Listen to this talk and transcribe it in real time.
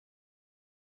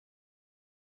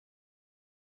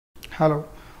Hello,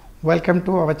 welcome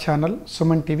to our channel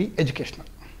SumanTV Educational.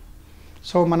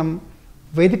 So మనం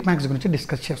Vedic maths గురించి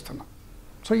discuss చేస్తున్నాం.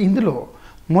 So ఇందులో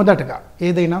మొదటగా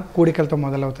ఏదైనా కూడికలతో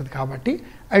మొదలవుతుంది కాబట్టి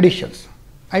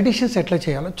అడిషన్స్ ఎట్లా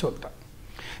చేయాలో చూద్దాం.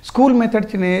 స్కూల్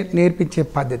మెథడ్స్ నేర్పించే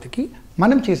పద్ధతికి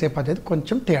మనం చేసే పద్ధతి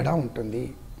కొంచెం తేడా ఉంటుంది.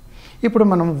 ఇప్పుడు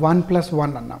మనం 1 +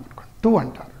 1 అన్నాం అనుకోండి, 2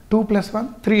 అంటారు, 2 + 1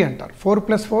 3 అంటారు, 4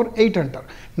 + 4 8 అంటారు,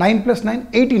 9 + 9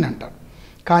 18 అంటారు.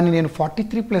 కానీ నేను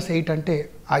 43 + 8 అంటే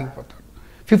ఆగిపోతాను,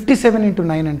 57 ×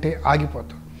 9 అంటే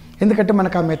ఆగిపోతాను. ఎందుకంటే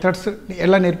మనకు ఆ మెథడ్స్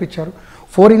ఎలా నేర్పించారు?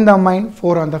 4 in the mind,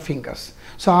 4 on the fingers.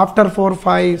 So after 4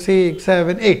 5 6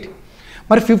 7 8,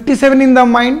 మరి 57 in the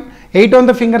mind 8 on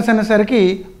the fingers అనేసరికి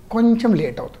కొంచెం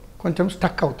లేట్ అవుతుంది, కొంచెం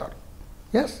స్టక్ అవుతారు.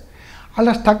 ఎస్,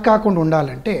 అలా స్టక్ కాకుండా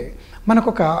ఉండాలంటే మనకు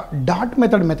ఒక డాట్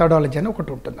మెథడాలజీ అని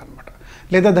ఒకటి ఉంటుంది అనమాట.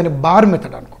 లేదా దాన్ని బార్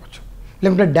మెథడ్ అనుకోవచ్చు,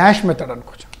 లేకుంటే డాష్ మెథడ్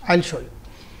అనుకోవచ్చు. I will show you.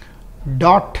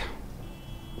 Dot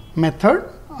method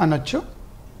అనొచ్చు,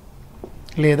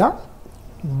 లేదా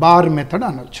బార్ మెథడ్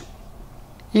అనొచ్చు.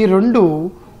 ఈ రెండు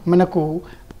మనకు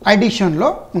అడిషన్లో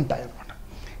ఉంటాయి అన్నమాట.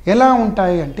 ఎలా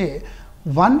ఉంటాయి అంటే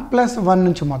 1 + 1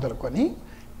 నుంచి మొదలుకొని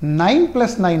 9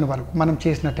 + 9 వరకు మనం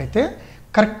చేసినట్టయితే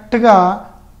కరెక్ట్గా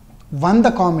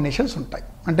 100 కాంబినేషన్స్ ఉంటాయి.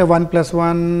 అంటే 1 +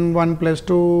 1, 1 +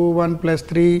 2, 1 +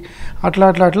 3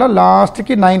 అట్లా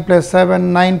లాస్ట్కి 9 + 7,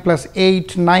 9 +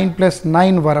 8, 9 +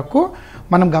 9 వరకు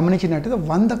మనం గమనించినట్టయితే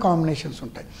 100 కాంబినేషన్స్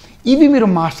ఉంటాయి. ఇవి మీరు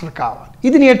మాస్టర్ కావాలి.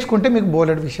 ఇది నేర్చుకుంటే మీకు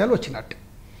బోలెడు విషయాలు వచ్చినట్టు.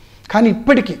 కానీ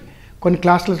ఇప్పటికీ కొన్ని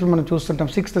క్లాసులలో మనం చూస్తుంటాం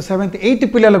 6th, 7th, 8th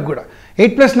పిల్లలకు కూడా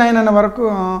 8 + 9 అన్న వరకు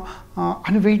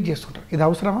అని వెయిట్ చేస్తుంటారు. ఇది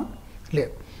అవసరమా?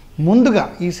 లేదు. ముందుగా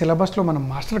ఈ సిలబస్లో మనం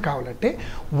మాస్టర్ కావాలంటే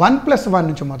 1 + 1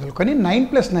 నుంచి మొదలుకొని 9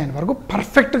 + 9 వరకు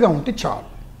పర్ఫెక్ట్గా ఉంటే చాలు.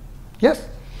 ఎస్,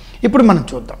 ఇప్పుడు మనం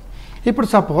చూద్దాం. ఇప్పుడు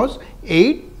సపోజ్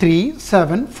 8 3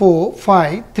 7 4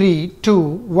 5 3 2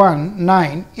 1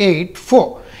 9 8 4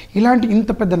 ఇలాంటి ఇంత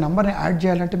పెద్ద నెంబర్ని యాడ్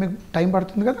చేయాలంటే మీకు టైం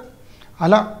పడుతుంది కదా.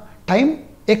 అలా టైం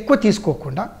ఎక్కువ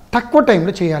తీసుకోకుండా తక్కువ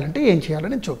టైంలో చేయాలంటే ఏం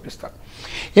చేయాలని నేను చూపిస్తాను.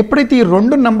 ఎప్పుడైతే ఈ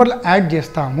రెండు నెంబర్లు యాడ్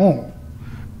చేస్తామో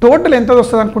టోటల్ ఎంత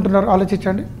వస్తుంది అనుకుంటున్నారు?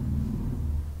 ఆలోచించండి.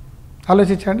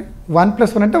 1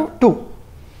 + 1 అంటే 2,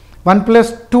 1 +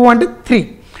 2 అంటే 3,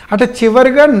 అంటే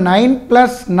చివరిగా 9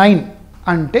 + 9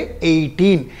 అంటే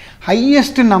 18.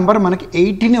 హైయెస్ట్ నెంబర్ మనకి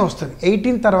 18 వస్తుంది.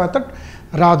 18 తర్వాత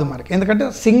రాదు మనకి, ఎందుకంటే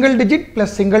single digit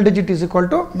 + single digit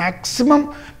 = maximum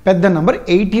పెద్ద నెంబర్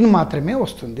 18 మాత్రమే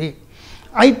వస్తుంది.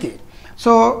 అయితే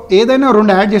సో ఏదైనా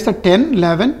రెండు యాడ్ చేస్తే 10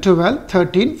 11 12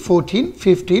 13 14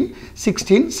 15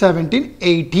 16 17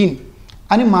 18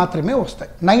 అని మాత్రమే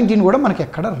వస్తాయి. 19 కూడా మనకి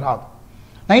ఎక్కడ రాదు.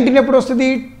 19 ఎప్పుడు వస్తుంది?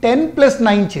 10 +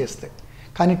 9 చేస్తే.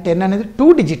 కానీ 10 అనేది 2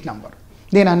 డిజిట్ నెంబర్.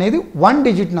 నేను అనేది 1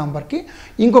 డిజిట్ నెంబర్కి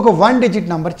ఇంకొక 1 డిజిట్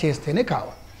నెంబర్ చేస్తేనే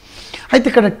కావాలి. అయితే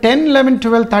ఇక్కడ 10 11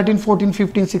 12 13 14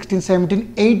 15 16 17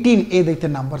 18 ఏదైతే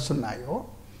నెంబర్స్ ఉన్నాయో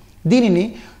దీనిని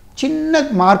చిన్న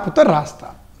మార్పుతో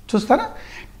రాస్తాను. చూస్తారా?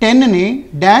 10ని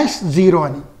 -0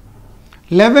 అని,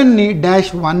 11ని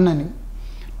 -1 అని,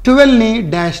 12ని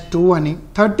 -2 అని,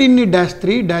 13ని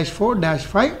 -3 -4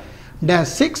 -5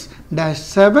 -6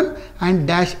 -7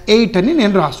 అండ్ -8 అని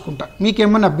నేను రాసుకుంటాను.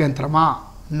 మీకేమన్నా అభ్యంతరమా?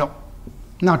 No,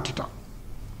 not at all.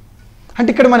 అంటే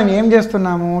ఇక్కడ మనం ఏం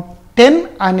చేస్తున్నాము? 10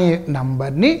 అనే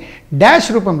నంబర్ని డాష్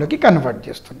రూపంలోకి కన్వర్ట్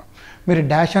చేస్తున్నాం. మీరు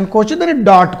డాష్ అనుకోవచ్చు, దాన్ని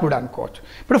డాట్ కూడా అనుకోవచ్చు.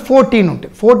 ఇప్పుడు 14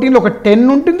 ఉంటుంది, 14లో ఒక 10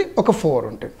 ఉంటుంది, ఒక 4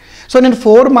 ఉంటుంది. సో నేను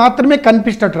 4 మాత్రమే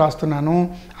కనిపించేటట్టు రాస్తున్నాను.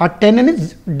 ఆ 10ని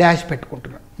డాష్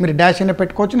పెట్టుకుంటున్నాను. మీరు డాష్ అయినా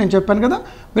పెట్టుకోవచ్చు, నేను చెప్పాను కదా,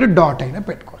 మీరు డాట్ అయినా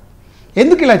పెట్టుకోవచ్చు.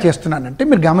 ఎందుకు ఇలా చేస్తున్నానంటే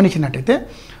మీరు గమనించినట్టయితే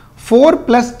 4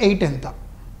 + 8 ఎంత?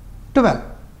 12.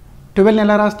 12ని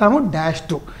ఎలా రాస్తాము?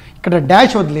 -2. ఇక్కడ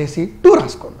డాష్ వదిలేసి 2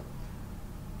 రాసుకోండి.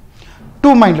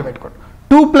 2 మైండ్లో పెట్టుకోండి.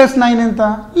 2 + 9 ఎంత?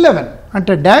 11,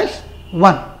 అంటే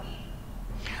 -1.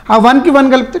 ఆ 1కి 1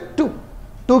 కలిపితే 2,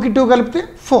 2కి 2 కలిపితే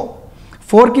 4,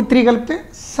 4కి 3 కలిపితే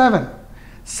 7,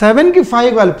 7కి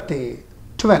 5 కలిపితే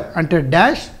 12, అంటే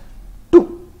 -2.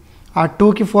 ఆ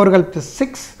 2కి 4 కలిపితే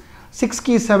 6,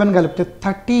 6కి 7 కలిపితే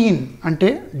 13, అంటే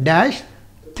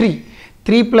 -3.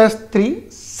 3 + 3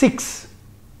 6,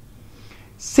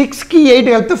 6కి 8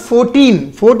 కలిపితే 14,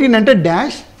 14 అంటే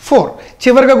 -4.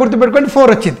 చివరిగా గుర్తుపెట్టుకోండి 4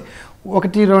 వచ్చింది.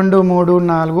 1 2 3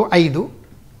 4 5,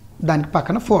 దానికి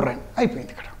పక్కన 4 రండి,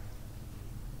 అయిపోయింది ఇక్కడ.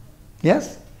 ఎస్,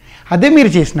 అదే మీరు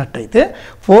చేసినట్టయితే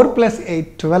 4 + 8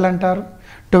 12 అంటారు.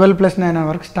 12 + 9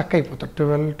 వరకు స్టక్ అయిపోతారు.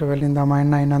 12 in the mind,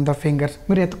 9 on the fingers.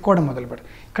 మీరు ఎత్తుక్కోవడం మొదలు పెడతారు.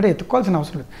 ఇక్కడ ఎత్తుక్కోవాల్సిన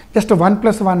అవసరం లేదు. జస్ట్ 1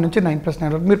 + 1 నుంచి 9 +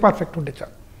 9 వరకు మీరు పర్ఫెక్ట్ ఉంటే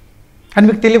చాలు, అని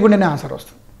మీకు తెలియకుండానే ఆన్సర్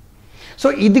వస్తుంది. సో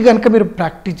ఇది కనుక మీరు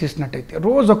ప్రాక్టీస్ చేసినట్టయితే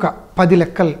రోజు ఒక 10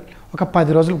 లెక్కలు ఒక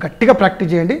 10 రోజులు గట్టిగా ప్రాక్టీస్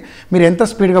చేయండి. మీరు ఎంత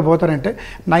స్పీడ్గా పోతారంటే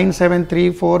 9 7 3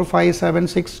 4 5 7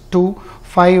 6 2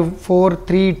 5 4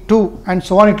 3 2 అండ్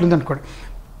సో ఆన్ ఇట్లుంది అనుకోండి.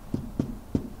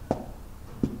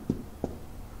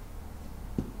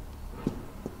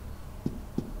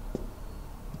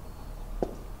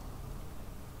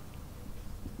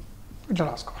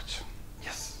 ఇట్లా రాసుకోవచ్చు.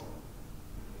 ఎస్,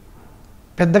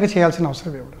 పెద్దగా చేయాల్సిన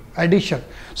అవసరం ఏమిటి. అడిషన్.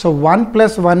 సో 1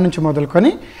 + 1 నుంచి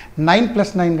మొదలుకొని 9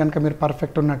 + 9 కనుక మీరు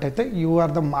పర్ఫెక్ట్ ఉన్నట్టయితే you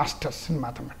are the masters in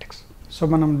mathematics. So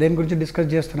మనం దేని గురించి డిస్కస్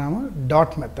చేస్తున్నాము,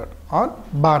 dot method or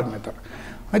bar method.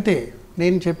 అయితే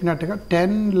నేను చెప్పినట్టుగా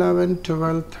 10, 11,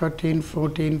 12, 13,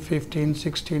 14, 15,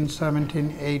 16, 17,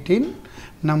 18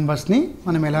 నంబర్స్ని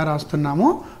మనం ఎలా రాస్తున్నాము,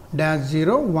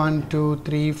 -0, 1, 2,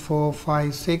 3, 4,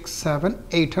 5, 6, 7,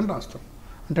 8 అని రాస్తాం.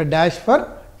 అంటే dash for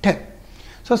 10.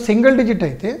 So single digit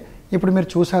అయితే ఇప్పుడు మీరు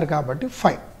చూసారు కాబట్టి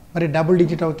 5. మరి డబుల్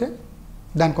డిజిట్ అవుతే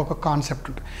దానికి ఒక కాన్సెప్ట్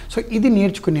ఉంటుంది. సో ఇది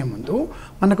నేర్చుకునే ముందు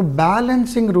మనకు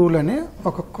బ్యాలెన్సింగ్ రూల్ అనే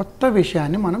ఒక కొత్త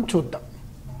విషయాన్ని మనం చూద్దాం.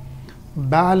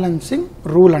 బ్యాలెన్సింగ్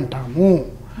రూల్ అంటాము.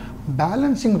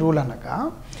 బ్యాలెన్సింగ్ రూల్ అనగా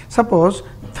సపోజ్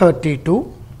 32,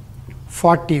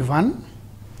 41,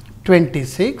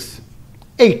 26,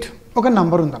 8 ఒక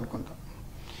నంబర్ ఉందనుకుందాం.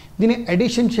 దీన్ని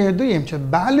అడిషన్ చేయొద్దు, ఏం చేయొద్దు,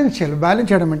 బ్యాలెన్స్ చేయాలి. బ్యాలెన్స్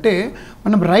చేయడం అంటే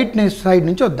మనం రైట్ సైడ్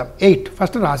నుంచి వద్దాం. 8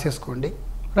 ఫస్ట్ రాసేసుకోండి,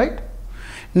 రైట్.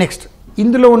 నెక్స్ట్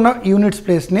ఇందులో ఉన్న యూనిట్స్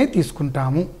ప్లేస్నే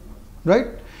తీసుకుంటాము,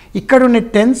 రైట్. ఇక్కడ ఉన్న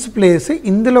టెన్స్ ప్లేస్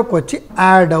ఇందులోకి వచ్చి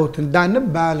యాడ్ అవుతుంది, దాన్ని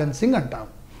బ్యాలెన్సింగ్ అంటాము.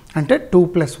 అంటే 2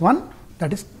 + 1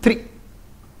 దట్ ఈస్ 3.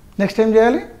 నెక్స్ట్ ఏం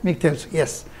చేయాలి మీకు తెలుసు,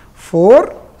 ఎస్ 4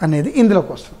 అనేది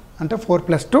ఇందులోకి వస్తుంది. అంటే 4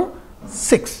 + 2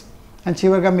 6 అండ్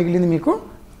చివరిగా మిగిలింది మీకు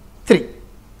 3.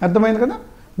 అర్థమైంది కదా.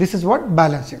 This is what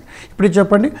balancing. ఇప్పుడు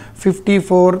చెప్పండి,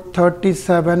 54,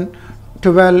 37,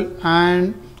 12 అండ్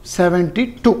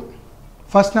 72.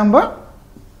 ఫస్ట్ నెంబర్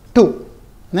 2,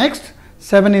 నెక్స్ట్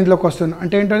 7 ఇందులోకి వస్తుంది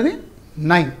అంటే ఏంటది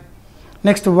 9.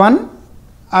 నెక్స్ట్ 1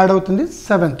 యాడ్ అవుతుంది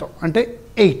 7తో అంటే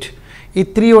 8. ఈ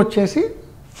 3 వచ్చేసి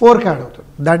 4కి యాడ్ అవుతుంది,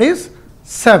 దట్ ఈస్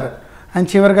 7 అండ్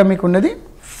చివరిగా మీకు ఉన్నది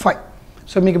 5.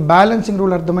 సో మీకు బ్యాలెన్సింగ్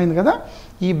రూల్ అర్థమైంది కదా.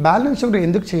 ఈ బ్యాలెన్సింగ్ రూల్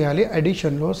ఎందుకు చేయాలి,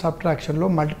 అడిషన్లో, సబ్ట్రాక్షన్లో,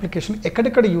 మల్టిప్లికేషన్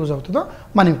ఎక్కడెక్కడ యూజ్ అవుతుందో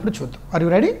మనం ఇప్పుడు చూద్దాం. Are you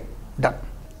ready? డన్.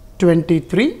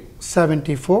 23,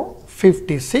 74,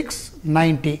 56,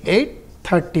 98,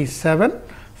 37,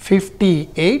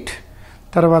 58,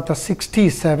 తర్వాత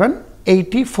 67,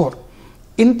 84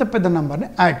 ఇంత పెద్ద నెంబర్ని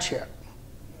యాడ్ చేయాలి.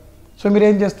 సో మీరు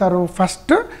ఏం చేస్తారు,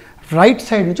 ఫస్ట్ రైట్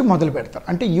సైడ్ నుంచి మొదలు పెడతారు,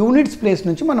 అంటే యూనిట్స్ ప్లేస్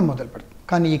నుంచి మనం మొదలు పెడతాం.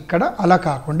 కానీ ఇక్కడ అలా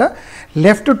కాకుండా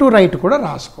లెఫ్ట్ టు రైట్ కూడా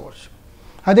రాసుకోవచ్చు.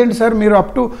 అదేంటి సార్ మీరు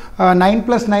అప్ టు 9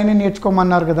 + 9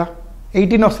 నేర్చుకోమన్నారు కదా,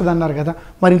 18 వస్తుంది అన్నారు కదా,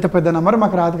 మరి ఇంత పెద్ద నెంబర్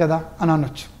మాకు రాదు కదా అని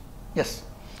అనొచ్చు. ఎస్,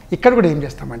 ఇక్కడ కూడా ఏం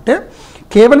చేస్తామంటే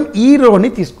కేవలం ఈ రోని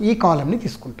ఈ కాలంని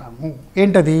తీసుకుంటాము.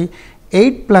 ఏంటది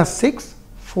 8 + 6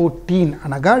 14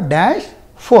 అనగా డాష్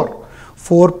 4,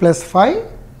 4 + 5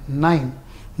 9,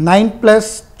 9 +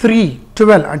 3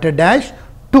 12 అంటే డాష్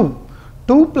 2,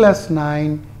 2 +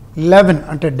 9 11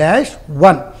 అంటే డాష్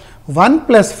 1, 1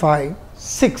 + 5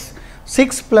 6,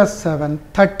 6 + 7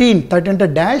 13, 13 అంటే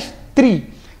డాష్ 3,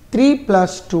 3 +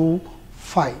 2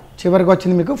 5 చివరికి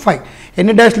వచ్చింది మీకు 5.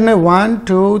 ఎన్ని డాష్లు ఉన్నాయి 1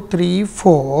 2 3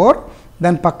 4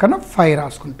 దాని పక్కన 5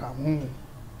 రాసుకుంటాము.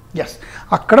 ఎస్,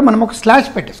 అక్కడ మనం ఒక స్లాష్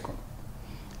పెట్టేసుకుంటాం.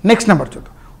 నెక్స్ట్ నెంబర్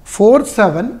చూద్దాం, 4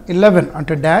 7 11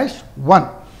 అంటే డాష్ 1,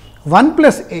 1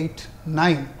 + 8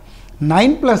 9,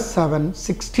 9 + 7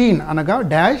 16 అనగా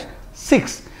డాష్ 6,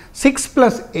 6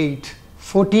 + 8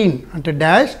 14 అంటే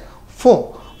డాష్ 4,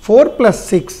 4 +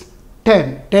 6 10,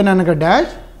 10 అనగా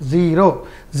డాష్ 0,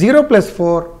 0 +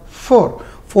 4 4,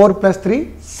 4 + 3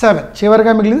 7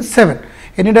 చివరిగా మిగిలింది 7.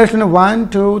 ఎన్ని డాష్లు ఉన్నాయి 1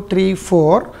 2 3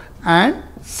 4 అండ్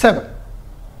 7.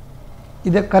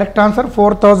 ఇది కరెక్ట్ ఆన్సర్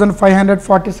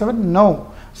 4547. నో,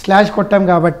 స్లాష్ కొట్టాం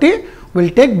కాబట్టి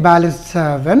విల్ టేక్ బ్యాలెన్స్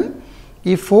 7.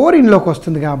 ఈ 4 ఇంట్లోకి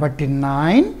వస్తుంది కాబట్టి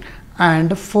 9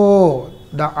 and 4.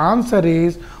 The answer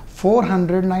is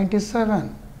 497.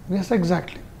 Yes,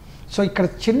 exactly. So ఇక్కడ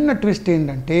చిన్న ట్విస్ట్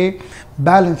ఏంటంటే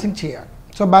బ్యాలెన్సింగ్ చేయాలి.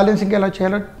 సో బ్యాలెన్సింగ్ ఎలా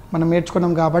చేయాలో మనం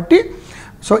నేర్చుకున్నాం కాబట్టి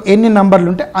సో ఎన్ని నంబర్లు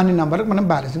ఉంటే అన్ని నంబర్లకు మనం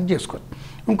బ్యాలెన్సింగ్ చేసుకోవచ్చు.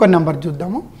 ఇంకో నెంబర్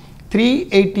చూద్దాము,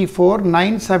 384,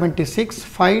 976,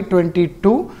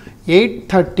 522,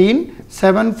 813,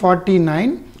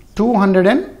 749,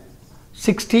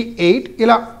 268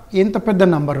 ఇలా ఎంత పెద్ద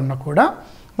నంబర్ ఉన్నా కూడా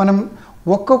మనం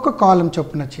ఒక్కొక్క కాలం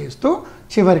చొప్పున చేస్తూ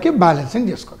చివరికి బ్యాలెన్సింగ్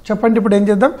చేసుకోవాలి. చెప్పండి ఇప్పుడు ఏం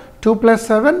చేద్దాం, 2 +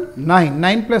 7 9,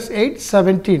 9 + 8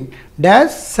 17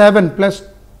 డాష్ 7 +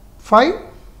 5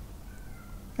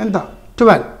 ఎంత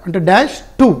 12 అంటే డాష్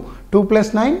 2, 2 +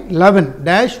 9 11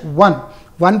 డాష్ 1,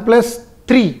 1 +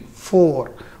 3 4,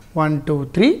 1 2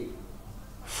 3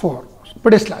 4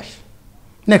 ఇప్పుడు slash.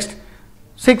 Next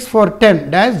 6 4 10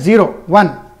 dash 0 1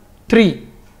 3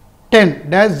 10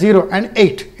 dash 0 and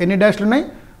 8 ఎన్ని డాష్లు ఉన్నాయి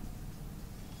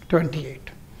 28.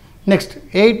 Next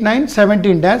 8 9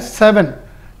 17 dash 7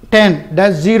 10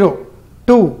 dash 0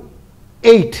 2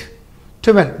 8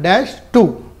 12 dash 2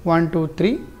 1 2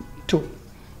 3 2.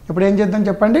 ఇప్పుడు ఏం చేద్దాం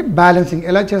చెప్పండి, బ్యాలెన్సింగ్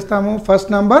ఎలా చేస్తాము. First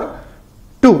number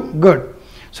 2 good.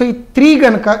 సో ఈ 3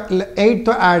 కనుక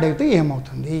 8తో యాడ్ అయితే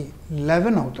ఏమవుతుంది?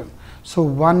 11 అవుతుంది. సో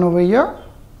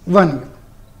 1/1.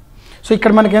 సో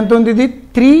ఇక్కడ మనకి ఎంత ఉంది? ఇది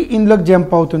 3 ఇందులోకి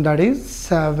జంప్ అవుతుంది, that is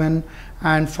 7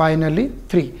 and finally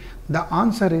 3. The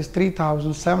answer is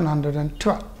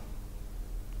 3712.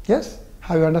 Yes,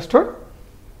 have you understood?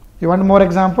 You want more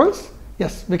examples?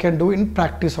 Yes, we can do in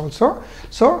practice also.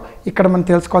 So ఇక్కడ మనం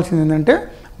తెలుసుకోవాల్సింది ఏంటంటే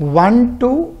 1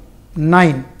 to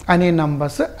 9 అనే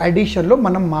నంబర్స్ అడిషన్లో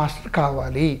మనం మాస్టర్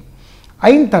కావాలి.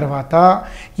 అయిన తర్వాత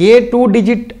ఏ 2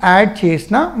 డిజిట్ యాడ్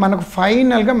చేసినా మనకు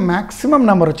ఫైనల్గా మ్యాక్సిమం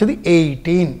నెంబర్ వచ్చేది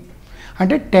 18.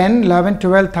 అంటే 10, 11,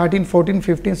 12, 13, 14,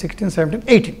 15, 16, 17,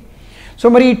 18. సో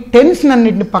మరి ఈ 10s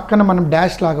అన్నింటిని పక్కన మనం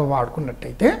డాష్ లాగా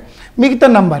వాడుకున్నట్టయితే మిగతా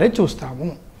నంబరే చూస్తాము.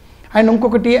 అండ్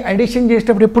ఇంకొకటి అడిషన్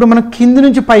చేసేటప్పుడు ఎప్పుడు మనం కింది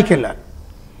నుంచి పైకి వెళ్ళాలి.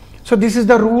 So this is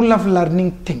the rule of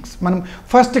learning things. మనం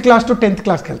 1st క్లాస్ టు 10th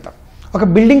క్లాస్కి వెళ్తాం. ఒక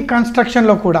బిల్డింగ్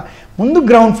కన్స్ట్రక్షన్లో కూడా ముందు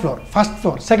ground floor, 1st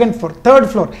floor, 2nd floor, 3rd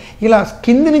floor ఇలా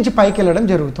కింది నుంచి పైకి వెళ్ళడం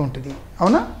జరుగుతూ ఉంటుంది,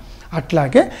 అవునా?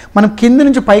 అట్లాగే మనం కింది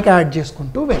నుంచి పైకి యాడ్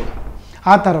చేసుకుంటూ వెళ్ళాలి.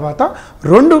 ఆ తర్వాత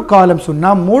 2 కాలమ్స్ ఉన్నా,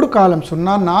 3 కాలమ్స్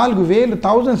ఉన్నా, 4000,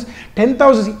 1000s,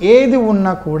 10,000 ఏది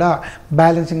ఉన్నా కూడా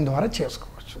బ్యాలెన్సింగ్ ద్వారా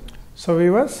చేసుకోవచ్చు. సో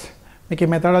వ్యూవర్స్, మీకు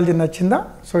ఈ మెథడాలజీ నచ్చిందా?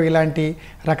 సో ఇలాంటి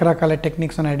రకరకాల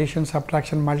techniques and addition,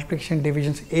 subtraction, multiplication,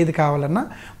 divisions ఏది కావాలన్నా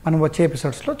మనం వచ్చే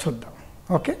ఎపిసోడ్స్లో చూద్దాం.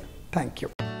 Okay, thank you.